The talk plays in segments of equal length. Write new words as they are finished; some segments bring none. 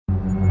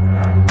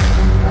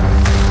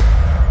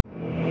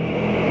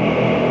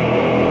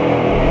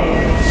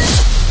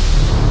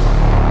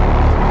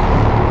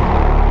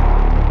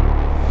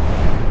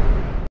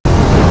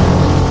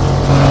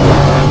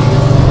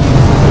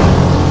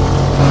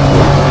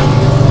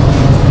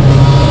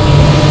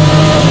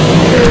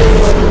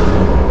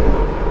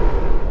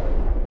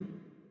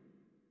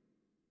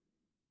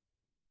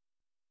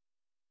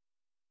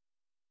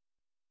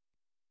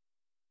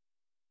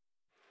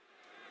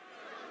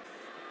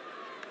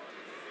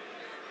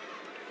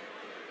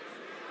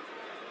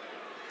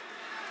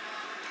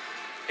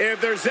If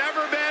there's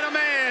ever been a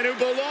man who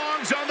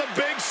belongs on the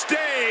big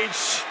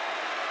stage,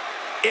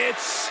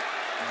 it's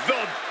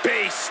the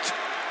Beast.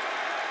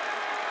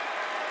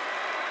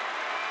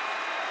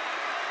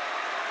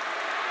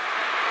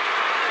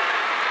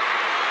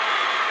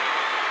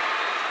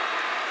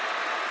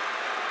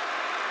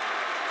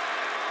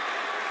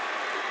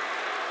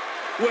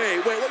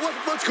 Wait,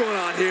 what's going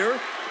on here?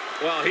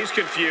 Well, he's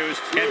confused,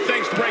 and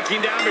things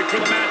breaking down before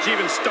the match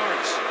even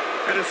starts.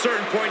 At a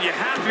certain point, you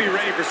have to be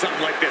ready for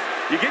something like this.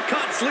 You get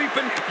caught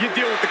sleeping, you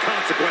deal with the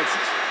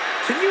consequences.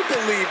 Can you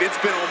believe it's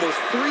been almost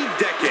 3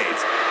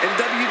 decades, and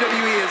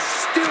WWE is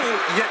still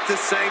yet to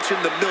sanction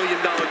the $1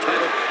 million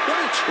title? What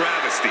a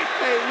travesty.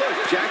 Hey, look,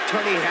 Jack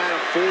Tunney had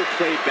a full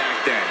plate back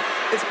then.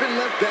 It's been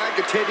left back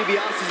at Ted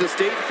DiBiase's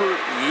estate for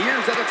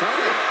years at a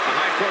time. A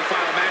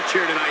high-profile match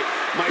here tonight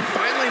might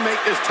finally make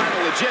this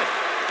title legit.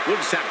 We'll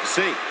just have to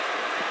see.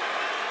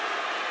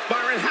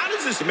 Byron, how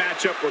does this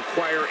matchup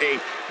require a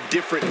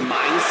different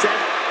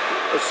mindset?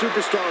 A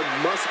superstar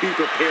must be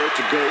prepared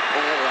to go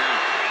all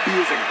out. Be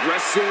as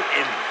aggressive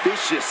and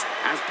vicious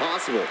as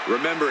possible.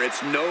 Remember,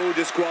 it's no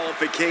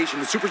disqualification.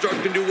 The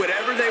superstars can do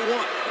whatever they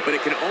want, but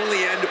it can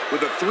only end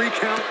with a 3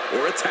 count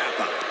or a tap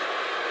out.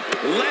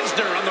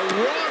 Lesnar on the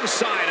wrong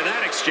side of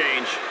that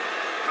exchange.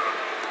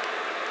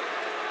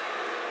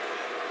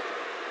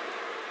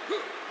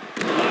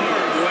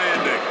 Hard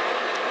landing.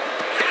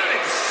 Had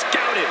it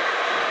scouted.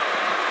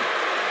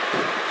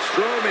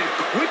 Strowman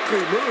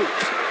quickly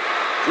moves.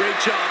 Great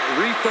job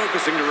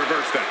refocusing to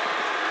reverse that.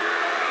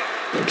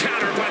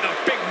 Countered by the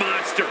big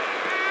monster.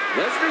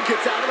 Lesnar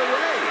gets out of the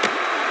way.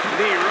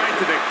 Knee right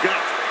to the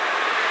gut.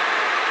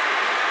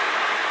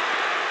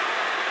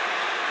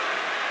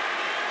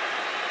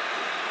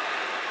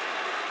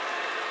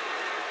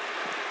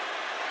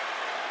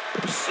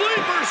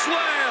 Sleeper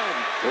slam!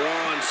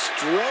 Braun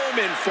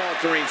Strowman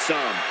faltering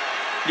some.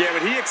 Yeah,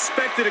 but he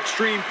expected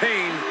extreme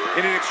pain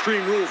in an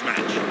Extreme Rules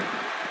match.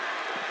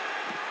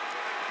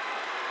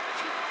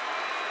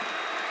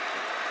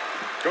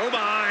 Go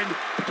behind. Oh,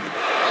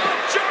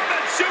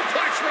 German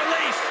suplex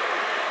release.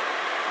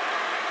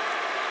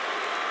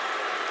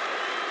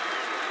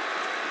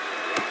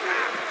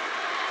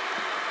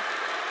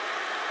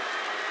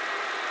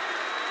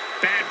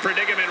 Bad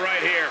predicament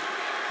right here.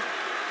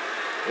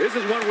 This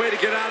is one way to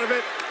get out of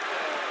it.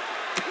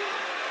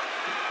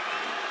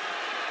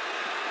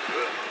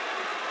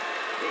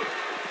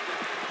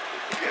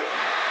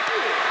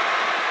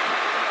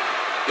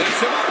 Gets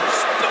him up.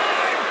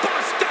 Spine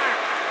buster.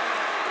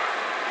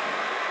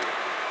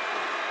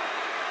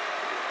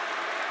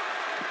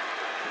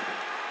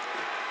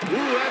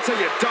 Ooh, that's how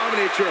you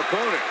dominate your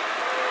opponent.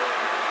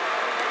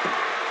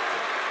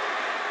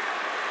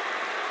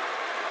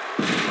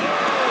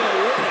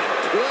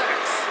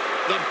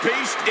 The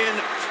Beast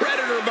in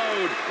Predator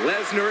mode.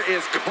 Lesnar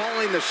is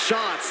calling the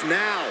shots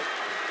now.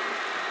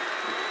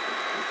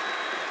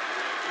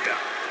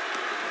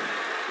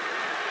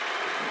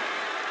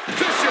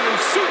 Fisherman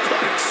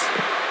suplex.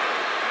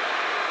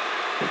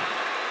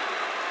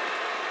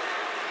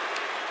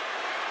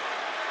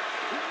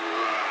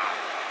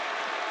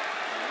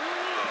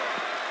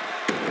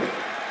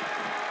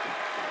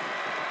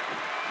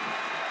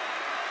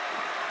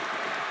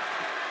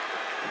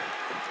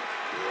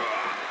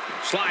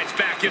 Slides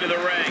back into the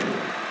ring.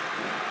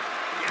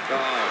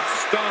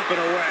 Oh, stomping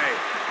away.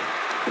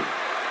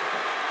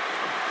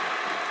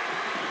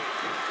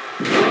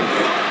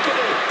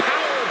 Multiple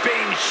power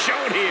being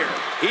shown here.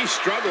 He's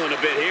struggling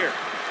a bit here.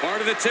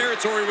 Part of the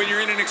territory when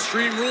you're in an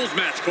Extreme Rules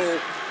match, Cole.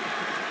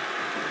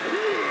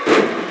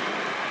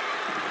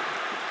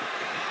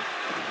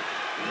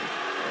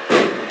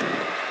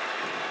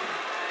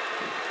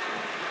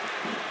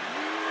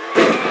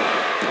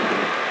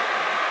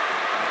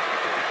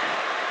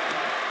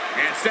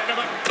 Set him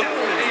up. Oh,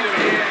 knee to the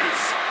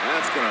face.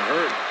 That's going to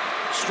hurt.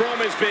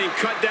 Strowman's being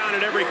cut down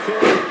at every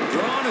corner.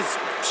 Braun is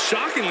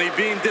shockingly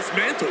being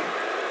dismantled.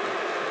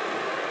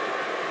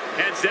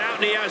 Heads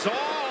out, and he has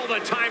all the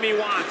time he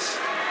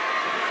wants.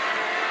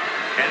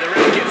 And the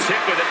ref gets hit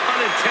with an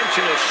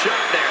unintentional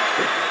shot there.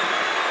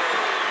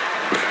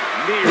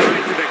 Knee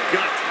right to the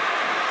gut.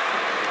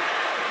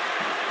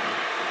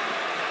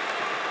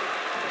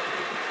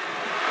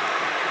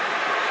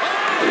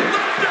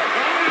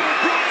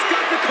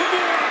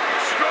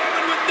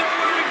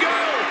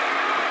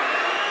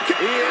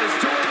 He is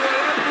doing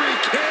whatever he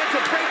can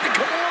to break the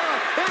Kimura,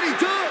 and he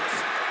does.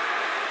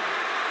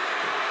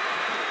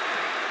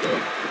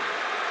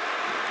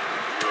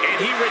 And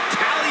he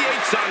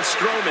retaliates on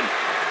Strowman.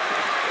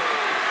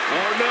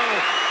 Oh, no.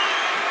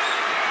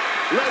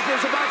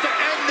 Lesnar's about to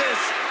end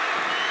this.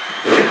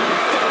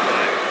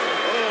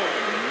 Oh,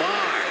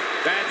 my.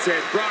 That's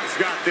it. Brock's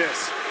got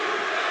this.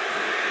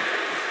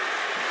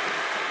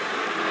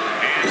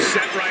 And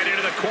set right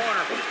into the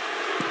corner.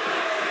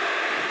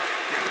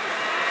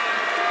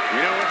 You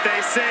know what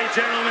they say,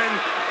 gentlemen?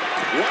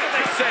 What do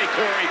they say,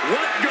 Corey?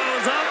 What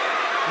goes up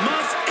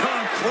must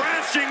come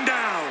crashing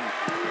down.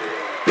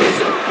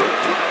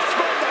 Superplex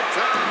from the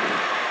top.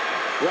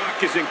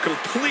 Brock is in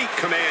complete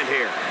command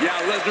here. Yeah,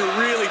 Lesnar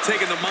really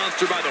taking the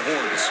monster by the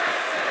horns.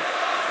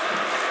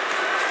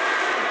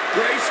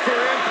 Brace for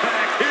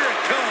impact. Here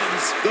it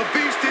comes. The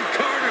beast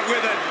incarnate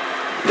with it.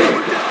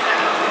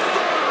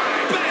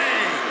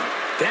 Bang!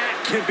 That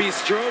can be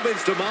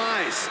Strowman's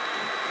demise.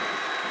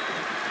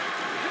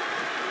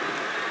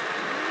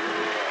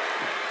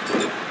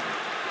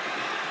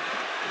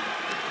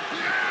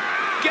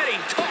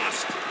 Getting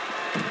tossed.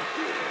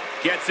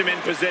 Gets him in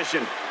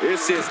position.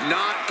 This is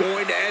not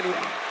going to end.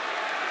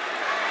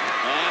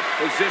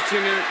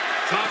 Positioning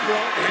top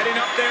rope, heading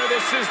up there.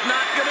 This is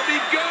not going to be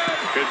good.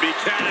 Could be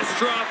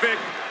catastrophic.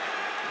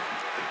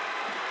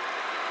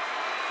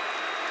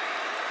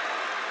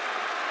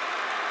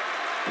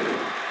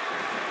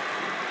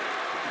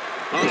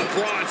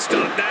 Braun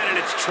stopped that in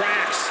its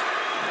tracks.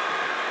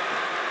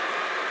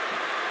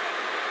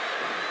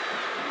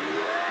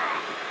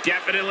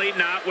 Definitely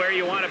not where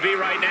you want to be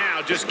right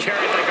now. Just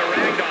carried like a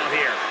rag doll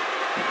here.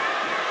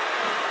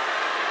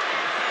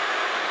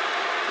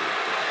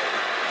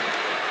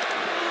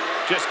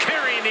 Just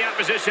carrying the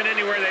opposition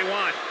anywhere they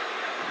want.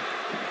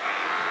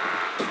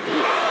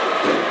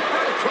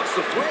 Right across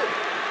the throat.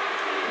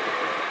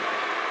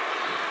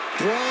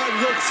 Braun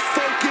looks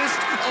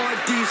focused on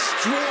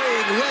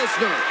destroying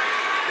Lesnar.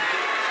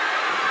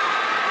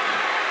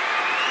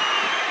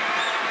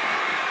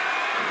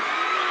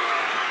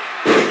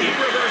 He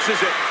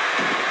reverses it.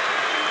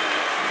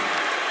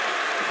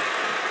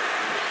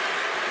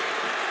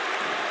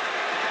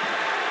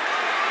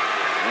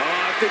 Oh,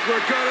 I think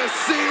we're gonna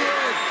see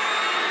it.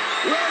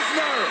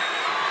 Lesnar!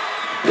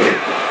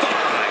 F5.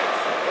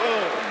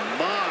 Oh,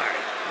 my.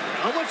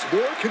 How much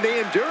more can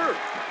they endure?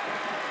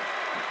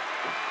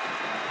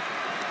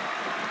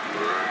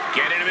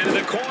 Getting him into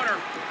the corner.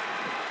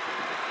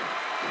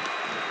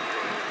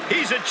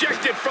 He's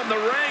ejected from the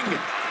ring.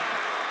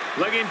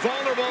 Looking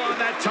vulnerable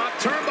on that top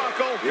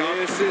turnbuckle.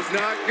 This is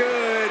not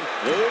good.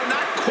 Oh,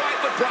 not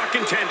quite what Brock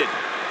intended.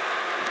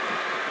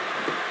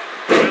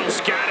 Well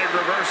scattered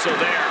reversal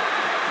there.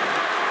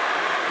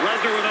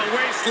 Lesnar with a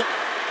waistline.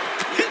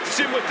 Hits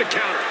him with the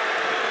counter.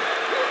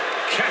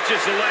 Catches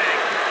the leg.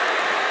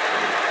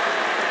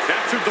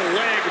 Captured the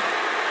leg.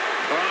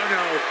 Oh,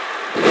 no.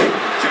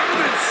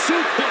 German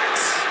suplex.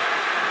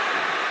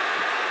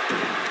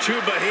 Two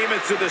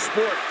behemoths of the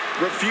sport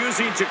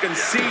refusing to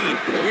concede.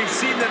 We've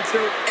seen them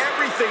throw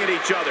everything at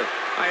each other.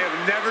 I have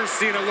never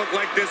seen a look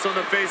like this on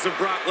the face of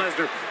Brock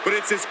Lesnar, but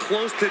it's as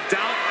close to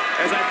doubt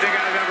as I think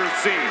I've ever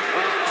seen.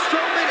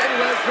 Strowman and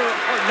Lesnar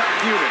are not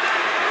human.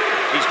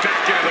 He's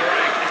back into the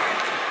ring.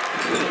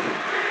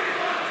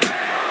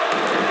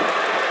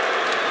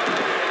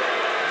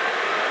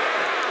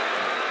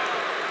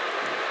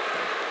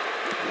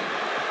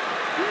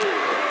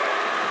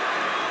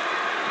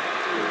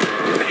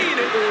 Paying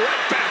it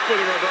right back with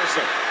a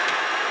reversal.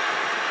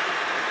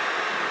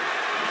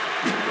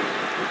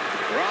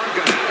 Braun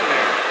got out of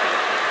there.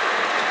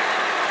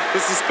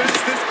 The suspense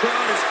this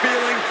crowd is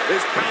feeling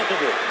is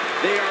palpable.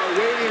 They are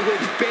waiting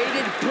with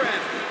bated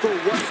breath for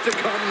what's to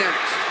come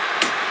next.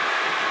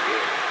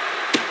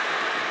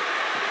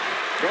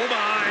 Go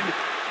behind.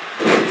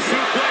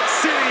 Suplex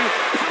City.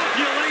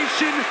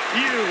 Population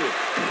U.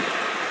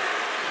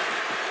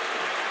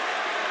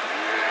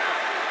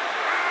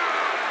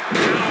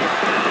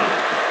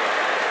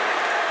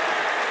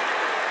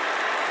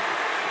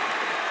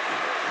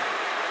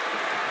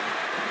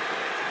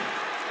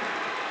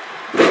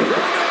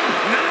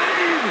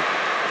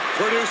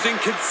 Producing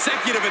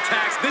consecutive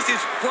attacks. This is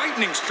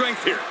frightening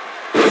strength here.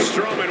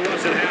 Strowman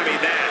wasn't having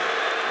that.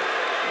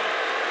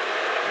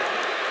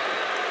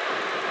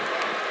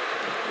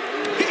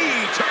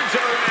 He turns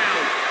it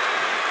around.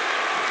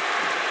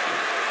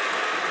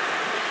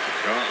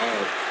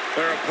 Uh-oh.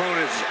 Their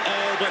opponent's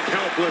all but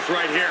helpless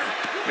right here.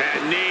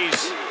 Bad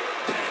knees.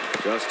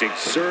 Just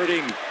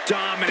exerting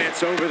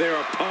dominance over their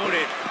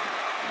opponent.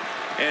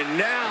 And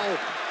now,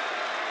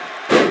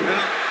 A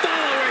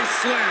follow-away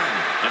slam.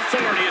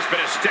 Authority has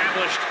been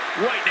established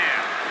right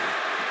now.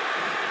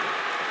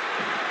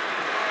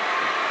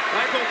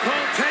 Michael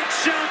Cole takes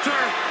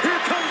shelter.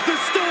 Here comes the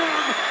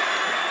storm.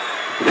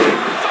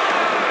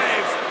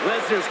 5.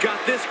 Lesnar's got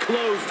this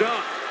closed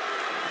up.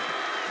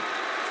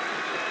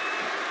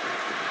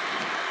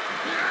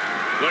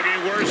 Looking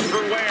worse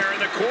for wear in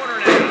the corner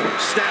now.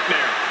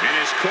 Snapmare. And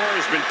his core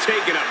has been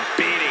taking a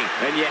beating.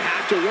 And you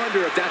have to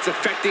wonder if that's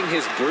affecting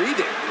his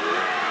breathing.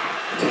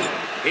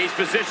 He's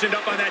positioned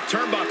up on that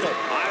turnbuckle.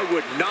 I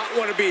would not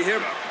want to be him.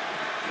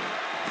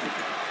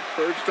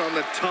 Perched on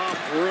the top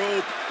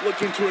rope,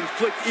 looking to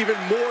inflict even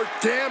more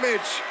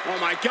damage. Oh,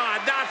 my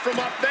God, not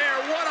from up there.